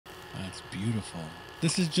That's beautiful.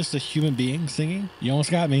 This is just a human being singing. You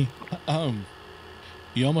almost got me.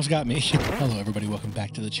 You almost got me. Hello, everybody. Welcome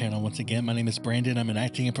back to the channel. Once again, my name is Brandon. I'm an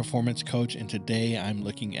acting and performance coach, and today I'm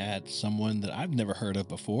looking at someone that I've never heard of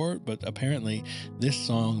before, but apparently this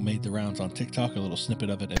song made the rounds on TikTok, a little snippet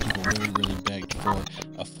of it, and people really begged for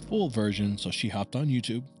a full version, so she hopped on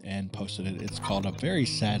YouTube and posted it. It's called A Very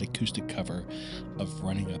Sad Acoustic Cover of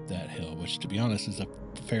Running Up That Hill, which, to be honest, is a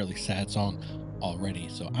fairly sad song already.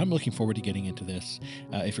 So I'm looking forward to getting into this.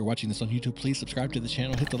 If you're watching this on YouTube, please subscribe to the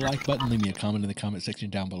channel, hit the like button, leave me a comment in the comment section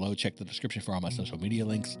down below, check the description for all my social media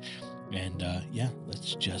links, and yeah,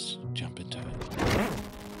 let's just jump into it.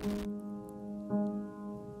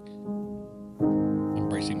 I'm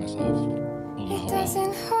bracing myself. It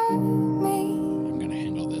doesn't hurt me. I'm gonna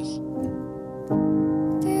handle this.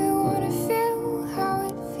 Do you want to feel how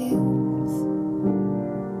it feels?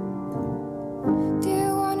 Do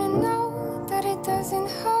you want to know that it doesn't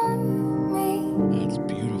hurt me? That's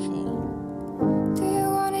beautiful. Do you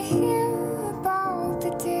want to hear about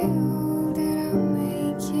the deal that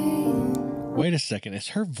I'm making? Wait a second, is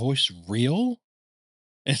her voice real?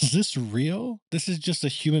 Is this real? This is just a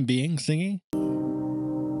human being singing? Do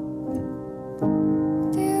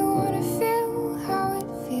you want to feel how it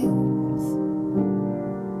feels?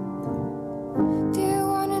 Do you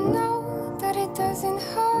want to know that it doesn't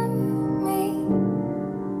hurt me?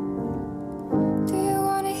 Do you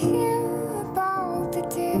want to hear about the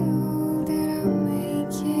deal that I'm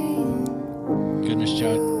making? Goodness,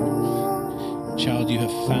 child, you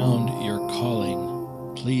have found your calling.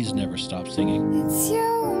 Please never stop singing. It's you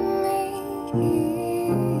and me.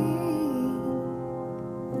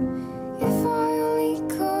 If I only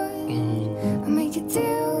could, I'd make a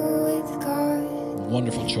deal with God.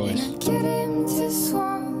 Wonderful choice. And I'd get him to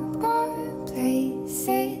swap our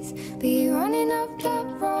places. Be running up that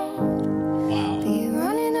road. Wow. Be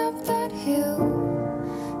running up that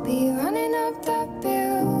hill. Be running up that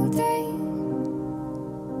building.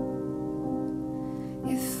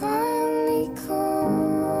 If I only could.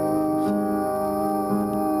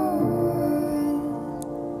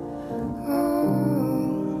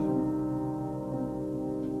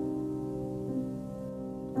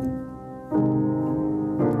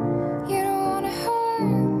 You don't want to hurt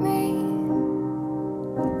me,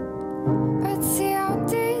 but see how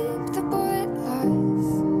deep the bullet lies.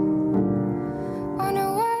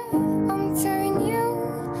 Unaware, I'm tearing you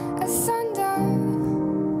asunder.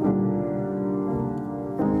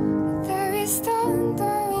 There is thunder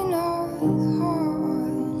in our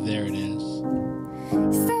heart. There it is.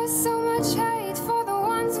 Is there so much hate for the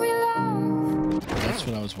ones we love? That's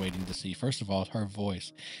what I was waiting to see. First of all, her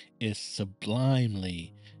voice is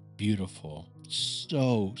sublimely beautiful.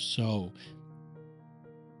 So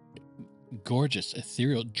gorgeous,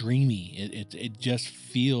 ethereal, dreamy. It just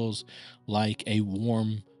feels like a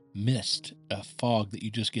warm mist, a fog that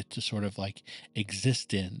you just get to sort of like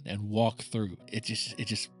exist in and walk through. It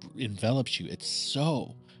just envelops you. It's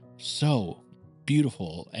so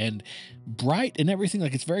beautiful and bright and everything.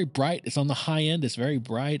 Like, it's very bright. It's on the high end. It's very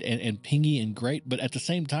bright and pingy and great, but at the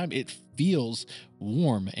same time, it feels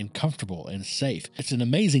warm and comfortable and safe. It's an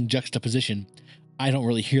amazing juxtaposition. I don't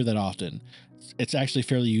really hear that often. It's actually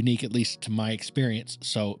fairly unique, at least to my experience.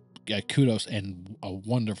 So kudos and a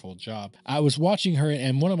wonderful job. I was watching her,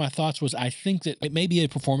 and one of my thoughts was, I think that it may be a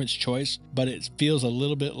performance choice, but it feels a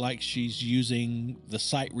little bit like she's using the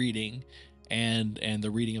sight reading and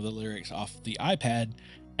the reading of the lyrics off the iPad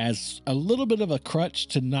as a little bit of a crutch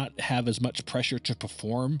to not have as much pressure to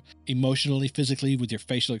perform emotionally, physically, with your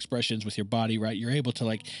facial expressions, with your body, right? You're able to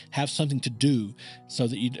like have something to do, so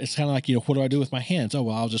that it's kind of like, you know, what do I do with my hands? Oh,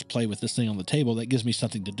 well, I'll just play with this thing on the table. That gives me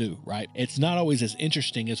something to do, right? It's not always as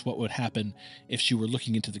interesting as what would happen if she were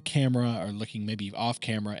looking into the camera or looking maybe off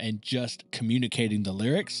camera and just communicating the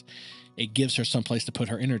lyrics. It gives her some place to put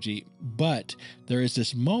her energy. But there is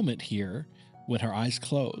this moment here when her eyes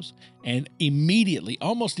close, and immediately,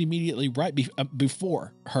 almost immediately, right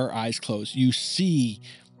before her eyes close, you see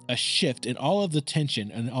a shift in all of the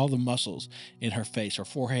tension and all the muscles in her face, her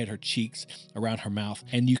forehead, her cheeks, around her mouth.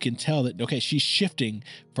 And you can tell that, okay, she's shifting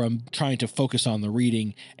from trying to focus on the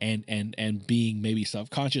reading and being maybe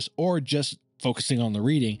self-conscious or just focusing on the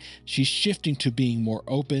reading. She's shifting to being more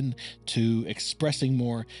open, to expressing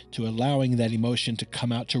more, to allowing that emotion to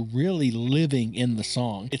come out, to really living in the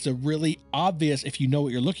song. It's a really obvious, if you know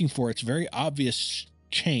what you're looking for, it's very obvious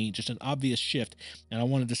change. It's an obvious shift. And I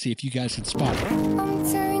wanted to see if you guys can spot it. I'm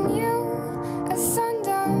tearing you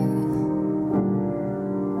asunder.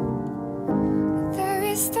 There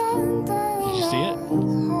is thunder. Did you see it?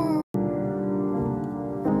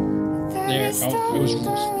 There. Oh, it was.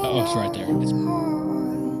 Oh, it's right there.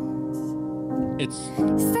 it's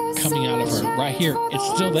coming out of her right here.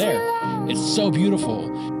 It's still there. It's so beautiful.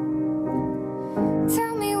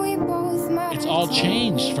 Tell me we both matter. It's all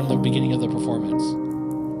changed from the beginning of the performance.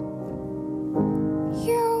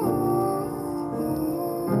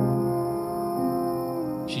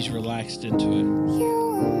 She's relaxed into it.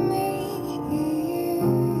 You and me.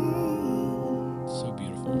 So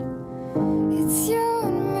beautiful. It's you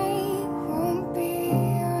and me, won't be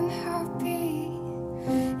unhappy.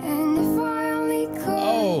 And if I only could,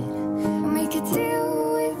 Oh, I'd make a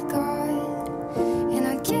deal with God, and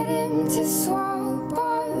I'd get him to swap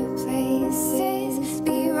our places.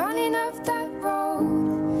 Be running up that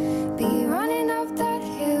road, be running up that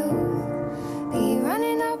hill, be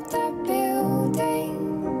running up that building.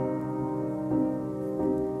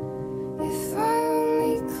 If I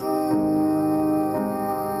only could.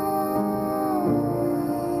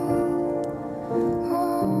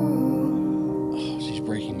 oh, she's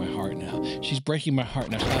breaking my heart now. She's breaking my heart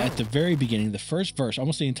now. At the very beginning, the first verse,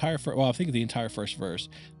 almost the entire first, well, I think the entire first verse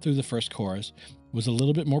through the first chorus was a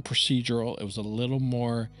little bit more procedural. It was a little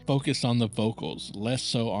more focused on the vocals, less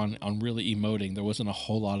so on really emoting. There wasn't a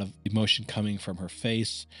whole lot of emotion coming from her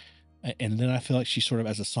face. And then I feel like she sort of,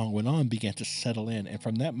 as the song went on, began to settle in. And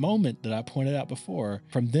from that moment that I pointed out before,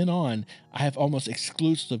 from then on, I have almost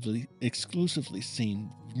exclusively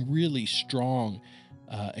seen really strong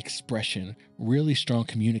expression, really strong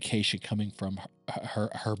communication coming from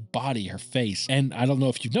her body, her face. And I don't know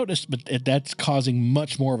if you've noticed, but that's causing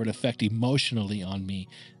much more of an effect emotionally on me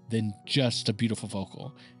than just a beautiful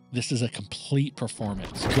vocal. This is a complete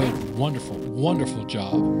performance. Good, wonderful, wonderful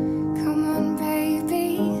job. Come on,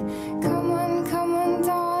 baby. Come on,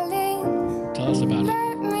 darling. Tell us about it.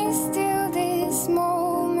 Let me steal this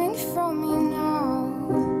moment from you now.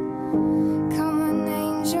 Come on,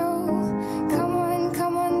 angel. Come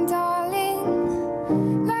on,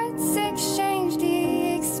 darling. Let's exchange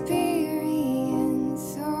the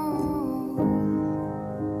experience.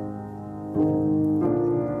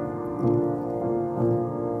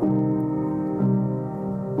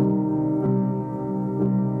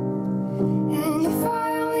 And if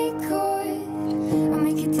I only could, I'd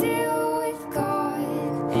make a deal with God,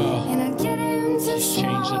 and I'd get him to She's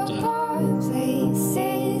changed swap it our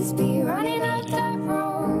places. Be running up that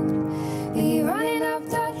road, be running up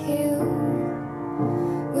that hill,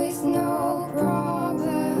 with no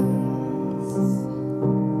problems.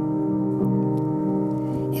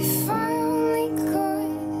 If I only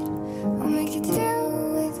could, I'll make a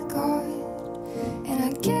deal with God, and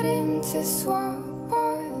I'd get him to swap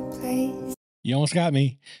our place. You almost got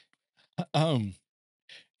me.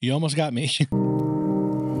 You almost got me. If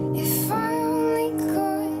I only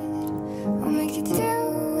could, I'll make a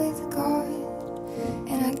deal with God,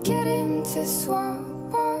 and I'd get him to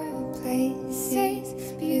swap our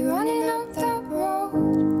places. Be running up that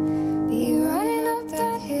road, be running up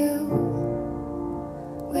that hill,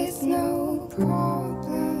 with no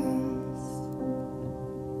problems.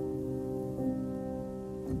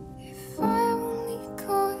 If I only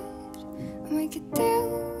could, I'd make a deal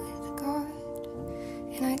with God,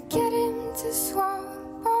 and I'd get him to swap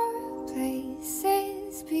our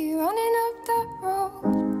places. Be running up that road,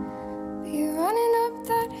 be running up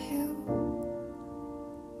that hill,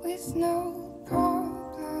 with no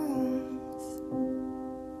problems.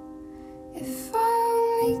 If I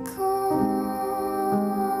only could.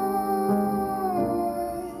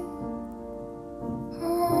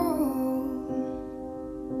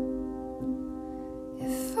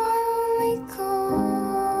 If I only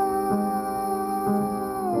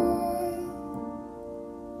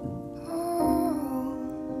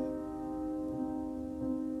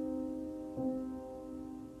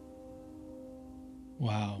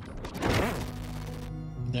Wow.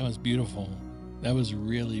 That was beautiful. That was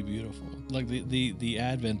really beautiful. Like the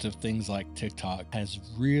advent of things like TikTok has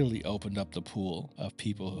really opened up the pool of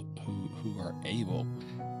people who are able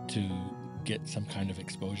to get some kind of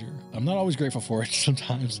exposure. I'm not always grateful for it.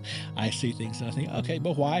 Sometimes I see things and I think, okay,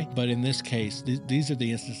 but why? But in this case, these are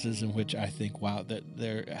the instances in which I think, wow, that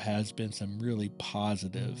there has been some really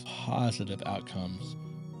positive outcomes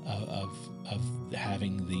of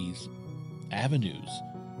having these avenues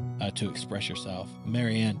to express yourself.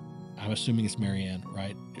 Marianne, I'm assuming it's Marianne,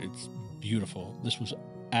 right? It's beautiful. This was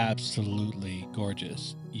absolutely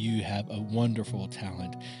gorgeous. You have a wonderful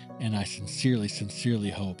talent, and I sincerely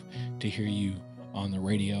hope to hear you on the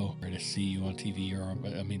radio or to see you on TV. Or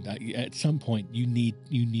I mean, at some point you need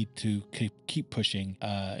to keep pushing.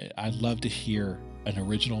 I'd love to hear an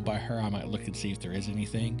original by her. I might look and see if there is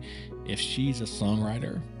anything. if she's a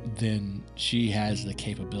songwriter, then she has the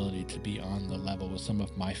capability to be on the level with some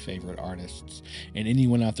of my favorite artists. And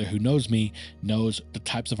anyone out there who knows me knows the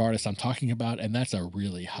types of artists I'm talking about, and that's a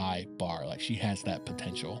really high bar. Like, she has that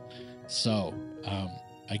potential. So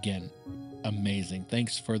again, amazing.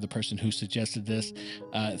 Thanks for the person who suggested this.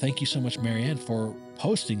 Thank you so much, Marianne, for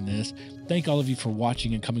posting this. Thank all of you for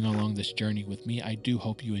watching and coming along this journey with me. I do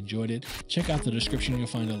hope you enjoyed it. Check out the description. You'll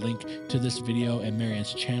find a link to this video and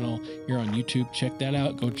Marianne's channel here on YouTube. Check that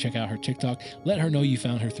out. Go check out her TikTok. Let her know you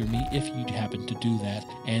found her through me if you happen to do that.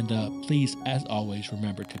 And please, as always,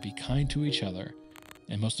 remember to be kind to each other.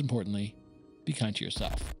 And most importantly, be kind to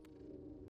yourself.